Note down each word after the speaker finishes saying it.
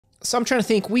So I'm trying to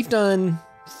think. We've done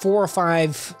 4 or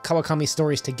 5 Kawakami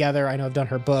stories together. I know I've done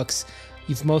her books.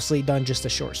 You've mostly done just the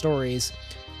short stories.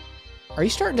 Are you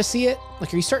starting to see it?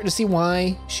 Like, are you starting to see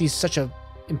why she's such a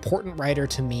important writer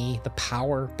to me? The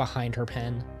power behind her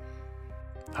pen.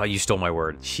 Oh, you stole my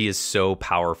word. She is so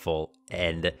powerful,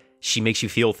 and she makes you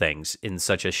feel things in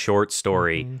such a short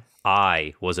story. Mm-hmm.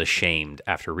 I was ashamed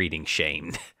after reading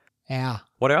Shamed. Yeah.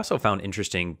 What I also found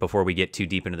interesting before we get too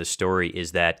deep into the story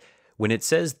is that when it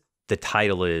says the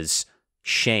title is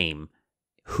Shame,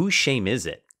 whose shame is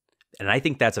it? And I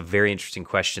think that's a very interesting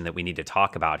question that we need to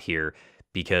talk about here,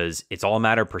 because it's all a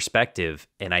matter of perspective.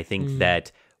 And I think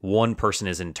that one person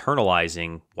is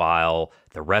internalizing while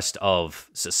the rest of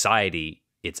society,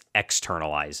 it's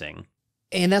externalizing.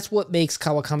 And that's what makes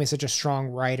Kawakami such a strong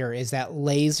writer, is that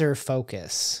laser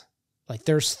focus. Like,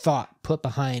 there's thought put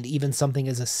behind even something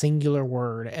as a singular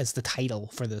word as the title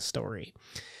for this story.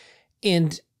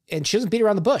 And she doesn't beat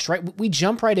around the bush, right? We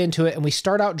jump right into it, and we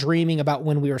start out dreaming about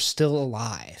when we were still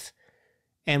alive.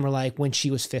 And we're like, when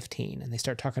she was 15, and they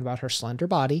start talking about her slender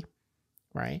body,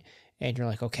 right? And you're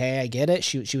like, okay, I get it.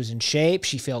 She was in shape.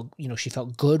 She felt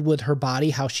good with her body,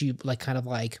 how she kind of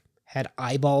had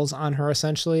eyeballs on her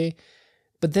essentially.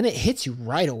 But then it hits you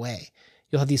right away.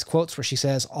 You'll have these quotes where she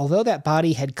says, although that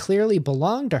body had clearly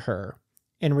belonged to her,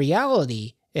 in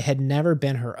reality, it had never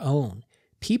been her own.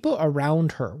 People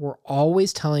around her were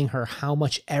always telling her how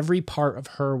much every part of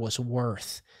her was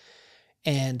worth.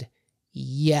 And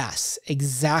yes,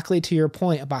 exactly to your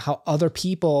point about how other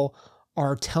people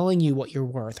are telling you what you're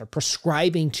worth or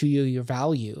prescribing to you your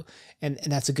value. And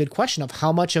that's a good question of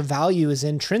how much of value is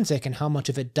intrinsic and how much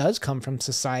of it does come from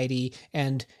society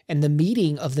and the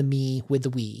meeting of the me with the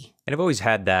we. And I've always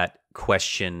had that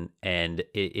question. And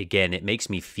it makes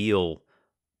me feel,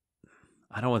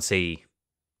 I don't want to say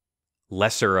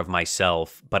lesser of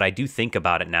myself, but I do think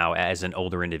about it now as an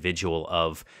older individual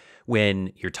of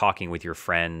when you're talking with your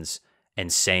friends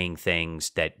and saying things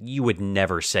that you would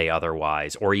never say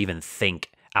otherwise or even think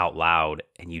out loud,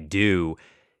 and you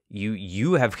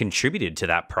have contributed to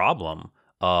that problem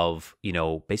of,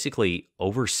 basically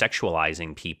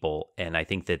over-sexualizing people. And I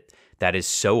think that is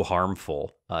so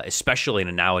harmful, especially in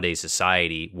a nowadays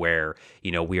society where,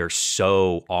 we are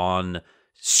so on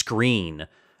screen,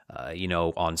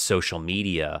 on social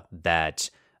media that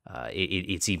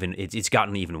it's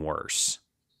gotten even worse.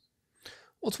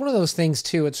 Well, it's one of those things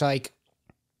too. It's like,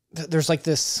 there's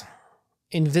this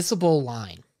invisible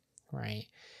line, right?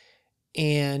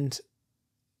 And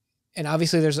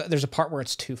obviously there's a part where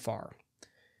it's too far.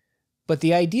 But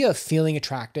the idea of feeling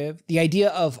attractive, the idea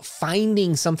of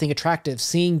finding something attractive,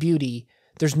 seeing beauty,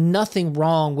 there's nothing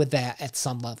wrong with that at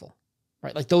some level,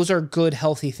 right? Like, those are good,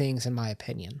 healthy things in my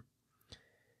opinion.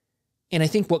 And I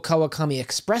think what Kawakami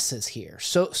expresses here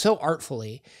so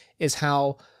artfully is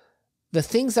how the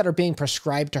things that are being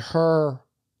prescribed to her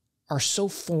are so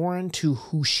foreign to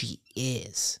who she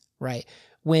is, right?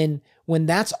 When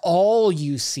that's all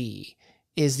you see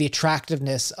is the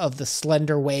attractiveness of the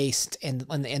slender waist and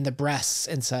the breasts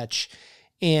and such,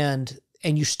 and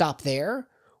you stop there,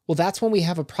 well, that's when we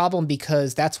have a problem,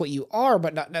 because that's what you are,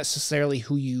 but not necessarily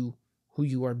who you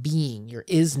are being, your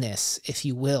isness, if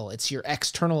you will. It's your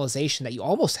externalization that you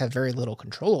almost have very little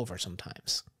control over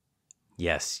sometimes.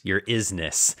 Yes, your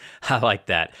isness. I like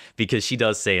that, because she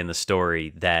does say in the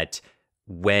story that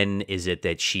when is it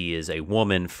that she is a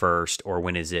woman first, or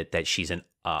when is it that she's a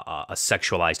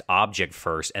sexualized object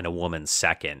first and a woman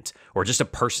second, or just a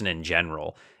person in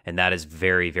general. And that is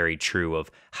very, very true of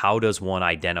how does one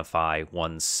identify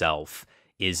oneself?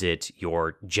 Is it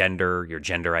your gender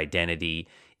identity?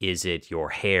 Is it your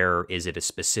hair? Is it a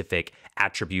specific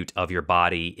attribute of your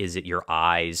body? Is it your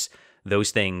eyes?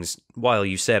 Those things, while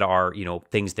you said are,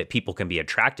 things that people can be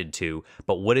attracted to,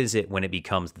 but what is it when it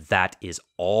becomes that is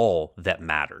all that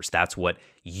matters? That's what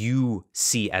you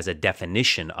see as a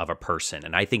definition of a person.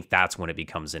 And I think that's when it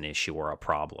becomes an issue or a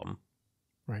problem.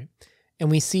 Right. And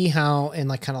we see how in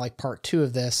kind of part 2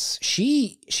 of this,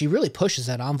 she really pushes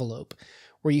that envelope,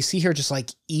 where you see her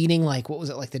just eating what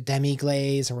was it, the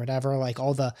demi-glaze or whatever,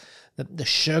 all the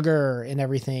sugar and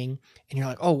everything. And you're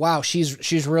like, oh wow,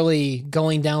 she's really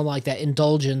going down that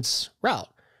indulgence route,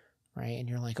 right? And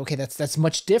you're like, okay, that's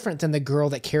much different than the girl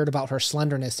that cared about her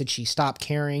slenderness. Did she stop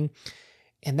caring?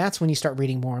 And that's when you start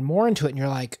reading more and more into it, and you're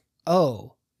like,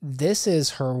 oh, this is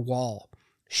her wall.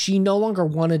 She no longer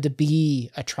wanted to be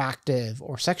attractive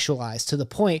or sexualized to the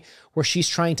point where she's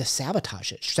trying to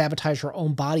sabotage her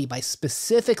own body by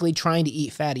specifically trying to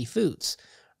eat fatty foods,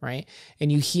 right?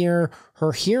 And you hear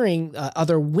her hearing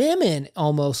other women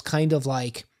almost kind of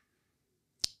they're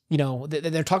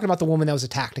talking about the woman that was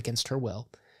attacked against her will.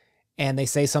 and they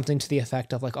say something to the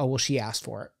effect of like, oh, well, she asked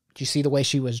for it. Do you see the way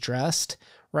she was dressed?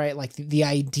 Right? Like the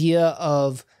idea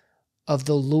of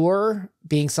the lure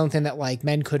being something that like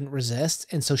men couldn't resist.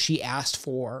 And so she asked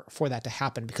for that to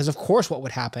happen, because of course what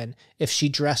would happen if she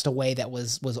dressed a way that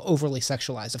was overly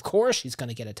sexualized? Of course she's going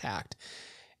to get attacked.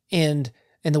 And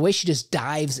the way she just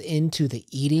dives into the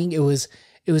eating, it was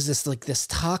this like this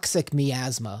toxic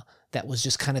miasma that was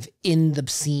just kind of in the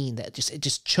scene that it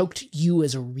just choked you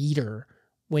as a reader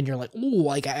when you're like, oh,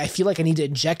 like I feel like I need to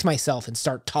inject myself and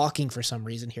start talking for some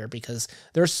reason here, because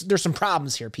there's some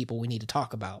problems here, people, we need to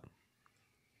talk about.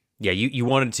 Yeah, you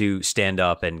wanted to stand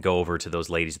up and go over to those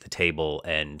ladies at the table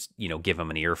and, give them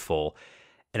an earful.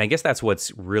 And I guess that's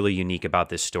what's really unique about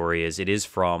this story is it is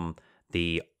from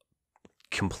the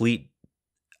complete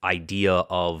idea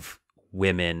of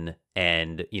women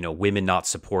and, women not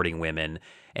supporting women.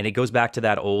 And it goes back to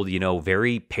that old,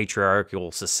 very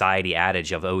patriarchal society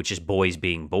adage of, oh, it's just boys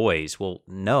being boys. Well,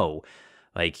 no.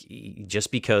 Like, just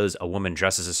because a woman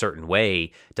dresses a certain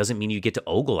way doesn't mean you get to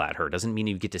ogle at her, doesn't mean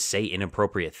you get to say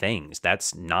inappropriate things.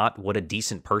 That's not what a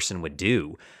decent person would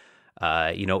do.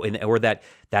 Or that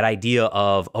idea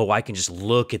of, oh, I can just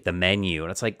look at the menu.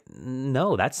 And it's like,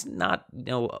 no, that's not,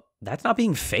 that's not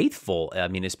being faithful. I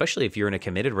mean, especially if you're in a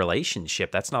committed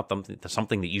relationship, that's not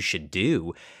something that you should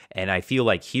do. And I feel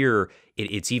like here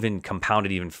it's even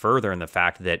compounded even further in the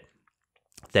fact that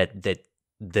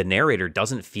the narrator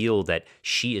doesn't feel that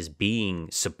she is being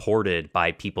supported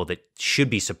by people that should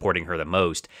be supporting her the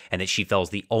most, and that she feels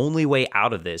the only way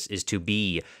out of this is to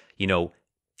be,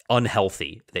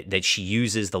 unhealthy, that she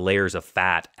uses the layers of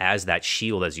fat as that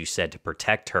shield, as you said, to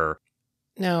protect her.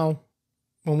 Now,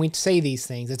 when we say these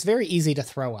things, it's very easy to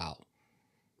throw out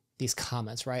these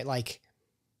comments, right? Like,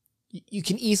 you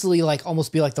can easily like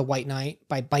almost be like the White Knight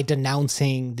by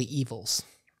denouncing the evils.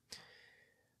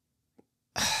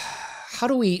 How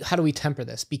do we temper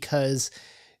this? Because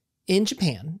in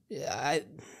Japan,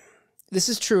 this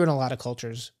is true in a lot of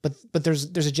cultures, but there's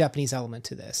a Japanese element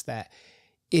to this, that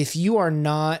if you are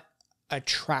not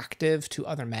attractive to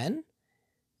other men,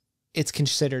 it's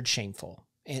considered shameful.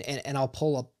 And I'll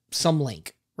pull up some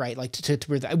link, right? Like to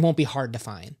where it won't be hard to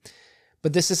find.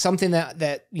 But this is something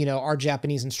that our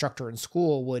Japanese instructor in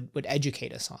school would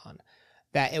educate us on,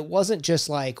 that it wasn't just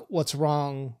like, what's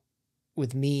wrong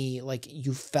with me, like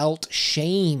you felt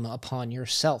shame upon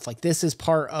yourself. Like this is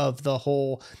part of the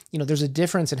whole, there's a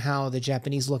difference in how the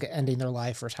Japanese look at ending their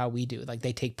life versus how we do. Like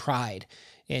they take pride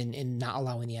in not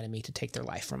allowing the enemy to take their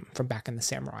life from back in the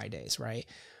samurai days, right?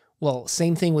 Well,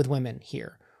 same thing with women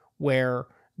here, where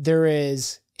there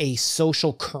is a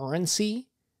social currency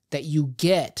that you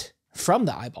get from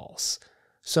the eyeballs.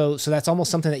 So that's almost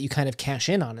something that you kind of cash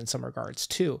in on in some regards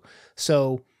too.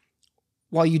 So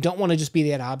while you don't want to just be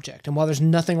that object, and while there's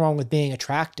nothing wrong with being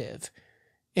attractive,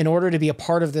 in order to be a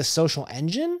part of this social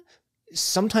engine,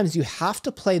 sometimes you have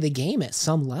to play the game at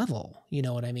some level. You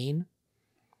know what I mean?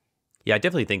 Yeah, I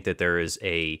definitely think that there is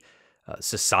a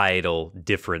societal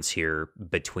difference here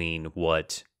between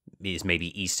what is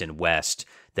maybe East and West,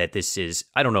 that this is,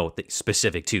 I don't know,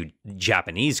 specific to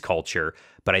Japanese culture,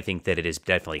 but I think that it is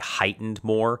definitely heightened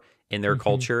more in their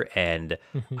culture. And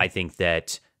I think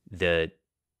that the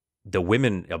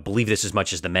women believe this as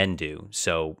much as the men do,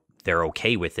 so they're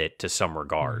okay with it to some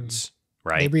regards,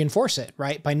 right? They reinforce it,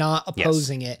 right? By not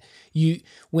opposing it.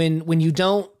 When you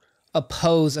don't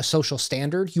oppose a social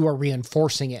standard, you are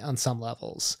reinforcing it on some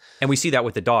levels. And we see that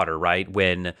with the daughter, right?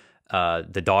 When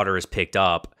the daughter is picked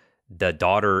up, the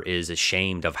daughter is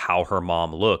ashamed of how her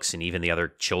mom looks, and even the other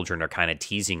children are kind of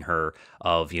teasing her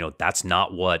of, that's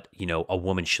not what, a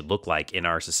woman should look like in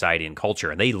our society and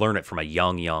culture. And they learn it from a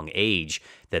young age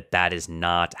that is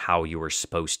not how you are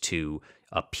supposed to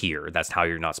appear. That's how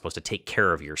you're not supposed to take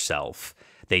care of yourself.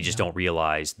 They just don't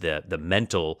realize the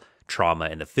mental trauma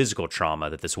and the physical trauma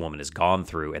that this woman has gone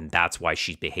through, and that's why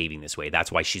she's behaving this way.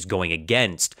 That's why she's going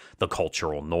against the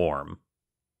cultural norm.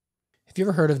 Have you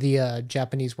ever heard of the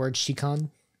Japanese word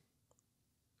shikan?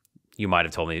 You might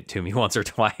have told it to me once or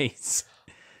twice.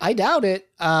 I doubt it.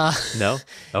 No?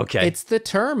 Okay. It's the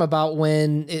term about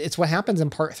when, it's what happens in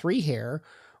part 3 here,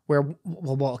 where,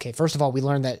 well, okay, first of all, we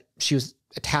learned that she was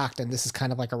attacked, and this is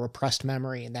kind of like a repressed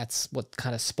memory, and that's what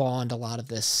kind of spawned a lot of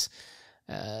this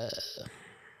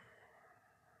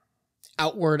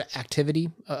outward activity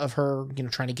of her,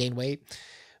 trying to gain weight.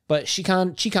 But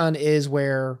shikan is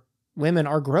where women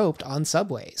are groped on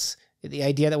subways. The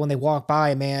idea that when they walk by,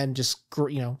 a man just,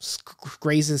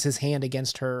 grazes his hand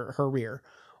against her rear,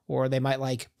 or they might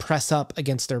like press up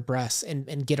against their breasts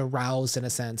and get aroused in a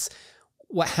sense.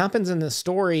 What happens in the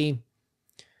story,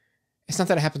 it's not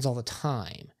that it happens all the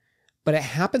time, but it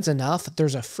happens enough that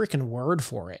there's a freaking word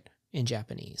for it. in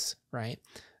Japanese, right?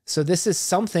 So this is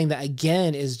something that,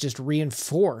 again, is just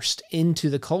reinforced into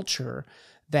the culture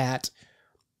that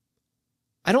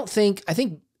I think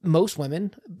most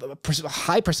women, a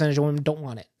high percentage of women don't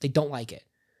want it. They don't like it.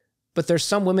 But there's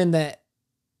some women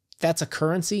that's a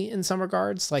currency in some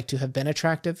regards, like to have been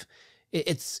attractive.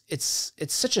 It's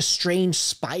such a strange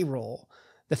spiral,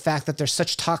 the fact that there's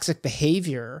such toxic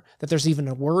behavior that there's even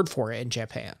a word for it in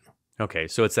Japan. Okay,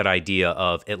 so it's that idea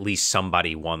of at least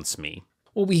somebody wants me.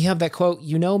 Well, we have that quote,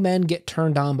 men get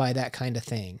turned on by that kind of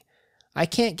thing. I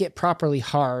can't get properly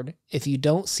hard if you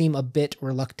don't seem a bit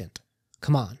reluctant.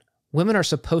 Come on, women are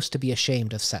supposed to be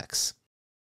ashamed of sex.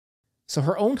 So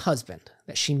her own husband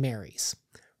that she marries,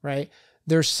 right?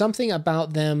 There's something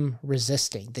about them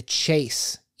resisting, the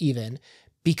chase even,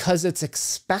 because it's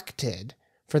expected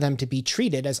for them to be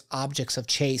treated as objects of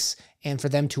chase and for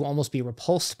them to almost be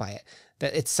repulsed by it.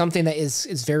 That it's something that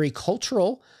is very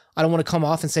cultural. I don't want to come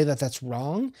off and say that that's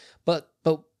wrong, but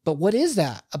what is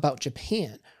that about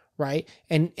Japan, right?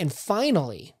 And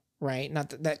finally, right, not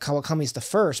that Kawakami is the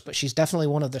first, but she's definitely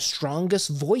one of the strongest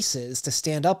voices to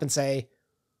stand up and say,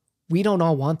 we don't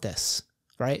all want this,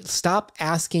 right? Stop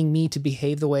asking me to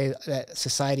behave the way that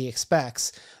society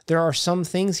expects. There are some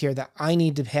things here that I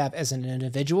need to have as an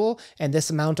individual, and this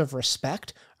amount of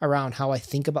respect around how I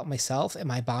think about myself and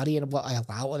my body and what I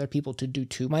allow other people to do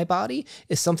to my body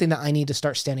is something that I need to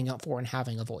start standing up for and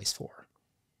having a voice for.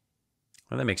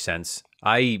 Well, that makes sense.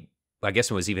 I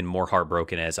guess I was even more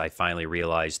heartbroken as I finally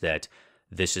realized that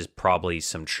this is probably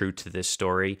some truth to this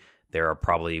story. There are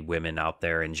probably women out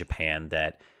there in Japan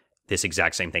that this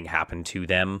exact same thing happened to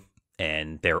them,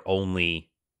 and their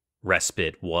only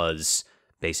respite was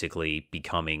basically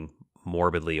becoming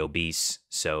morbidly obese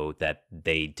so that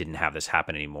they didn't have this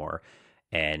happen anymore.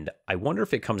 And I wonder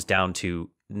if it comes down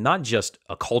to not just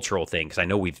a cultural thing, because I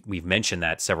know we've mentioned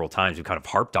that several times, we've kind of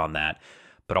harped on that,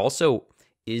 but also,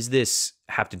 is this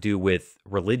have to do with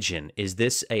religion? Is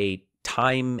this a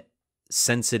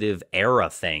time-sensitive era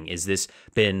thing? Is this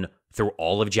been through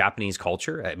all of Japanese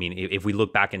culture? I mean, if we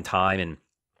look back in time and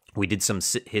we did some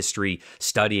history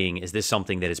studying, is this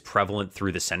something that is prevalent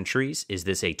through the centuries? Is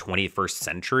this a 21st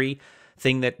century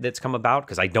thing that's come about?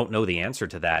 Because I don't know the answer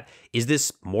to that. Is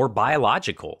this more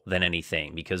biological than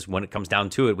anything? Because when it comes down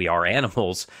to it, we are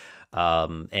animals,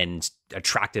 and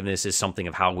attractiveness is something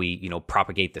of how we,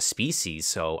 propagate the species.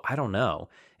 So I don't know.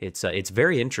 It's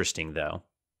very interesting, though.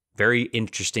 Very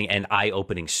interesting and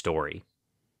eye-opening story.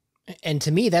 And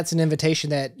to me, that's an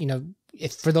invitation that,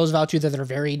 if for those of you that are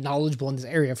very knowledgeable in this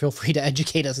area, feel free to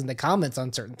educate us in the comments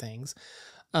on certain things.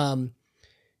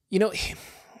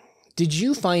 Did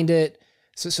you find it,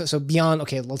 so beyond,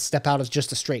 okay, let's step out of just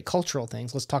the straight cultural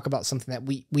things. Let's talk about something that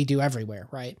we do everywhere,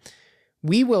 right?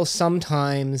 We will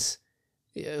sometimes,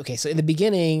 okay, so in the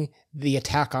beginning, the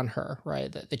attack on her,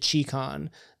 right? The Chikon,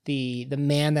 the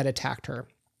man that attacked her,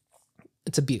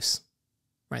 it's abuse,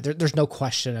 right? There's no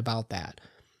question about that.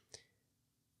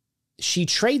 She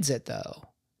trades it, though,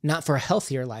 not for a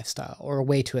healthier lifestyle or a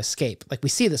way to escape. Like, we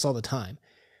see this all the time.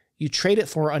 You trade it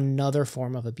for another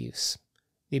form of abuse.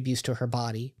 The abuse to her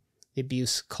body, the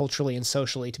abuse culturally and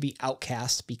socially to be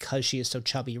outcast because she is so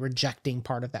chubby, rejecting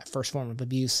part of that first form of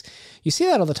abuse. You see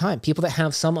that all the time. People that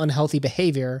have some unhealthy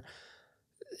behavior,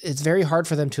 it's very hard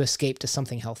for them to escape to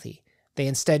something healthy. They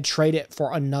instead trade it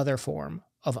for another form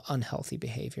of unhealthy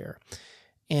behavior.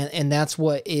 And that's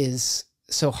what is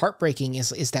so heartbreaking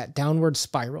is that downward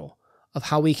spiral of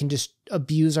how we can just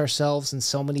abuse ourselves in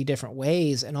so many different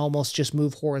ways and almost just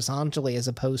move horizontally as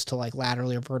opposed to like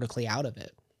laterally or vertically out of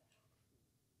it.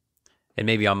 And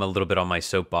maybe I'm a little bit on my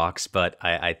soapbox, but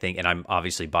I think, and I'm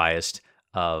obviously biased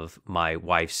of my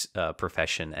wife's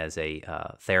profession as a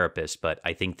therapist, but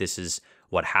I think this is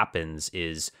what happens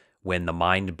is when the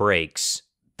mind breaks,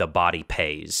 the body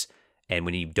pays. And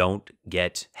when you don't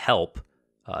get help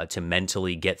to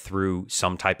mentally get through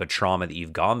some type of trauma that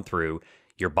you've gone through,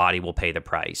 your body will pay the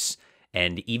price.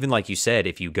 And even like you said,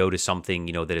 if you go to something,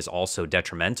 that is also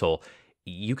detrimental,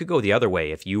 you could go the other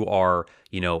way. If you are,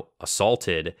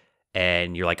 assaulted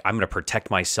and you're like, I'm going to protect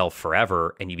myself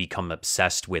forever, and you become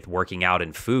obsessed with working out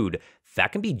and food,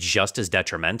 that can be just as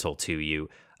detrimental to you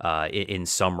in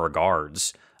some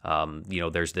regards.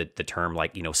 There's the term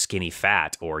like, skinny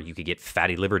fat, or you could get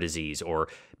fatty liver disease or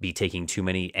be taking too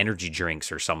many energy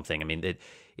drinks or something. I mean,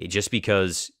 it just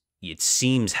because it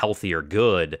seems healthy or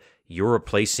good, you're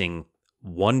replacing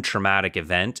one traumatic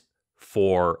event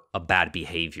for a bad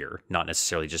behavior, not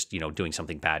necessarily just, doing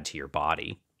something bad to your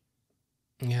body.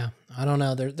 Yeah. I don't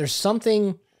know. There's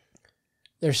something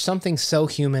so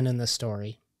human in this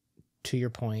story, to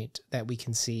your point, that we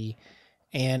can see.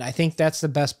 And I think that's the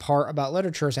best part about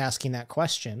literature, is asking that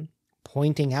question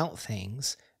pointing out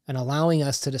things and allowing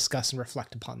us to discuss and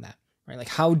reflect upon that, right? Like,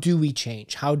 how do we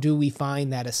change? How do we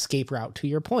find that escape route, to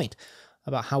your point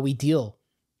about how we deal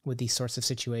with these sorts of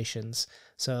situations?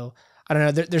 So I don't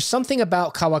know. There's something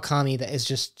about Kawakami that is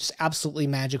just absolutely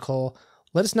magical.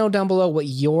 Let us know down below what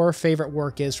your favorite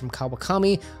work is from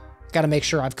Kawakami. Got to make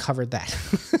sure I've covered that.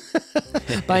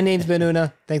 My name's Ben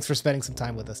Una. Thanks for spending some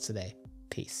time with us today.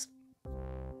 Peace.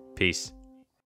 Peace.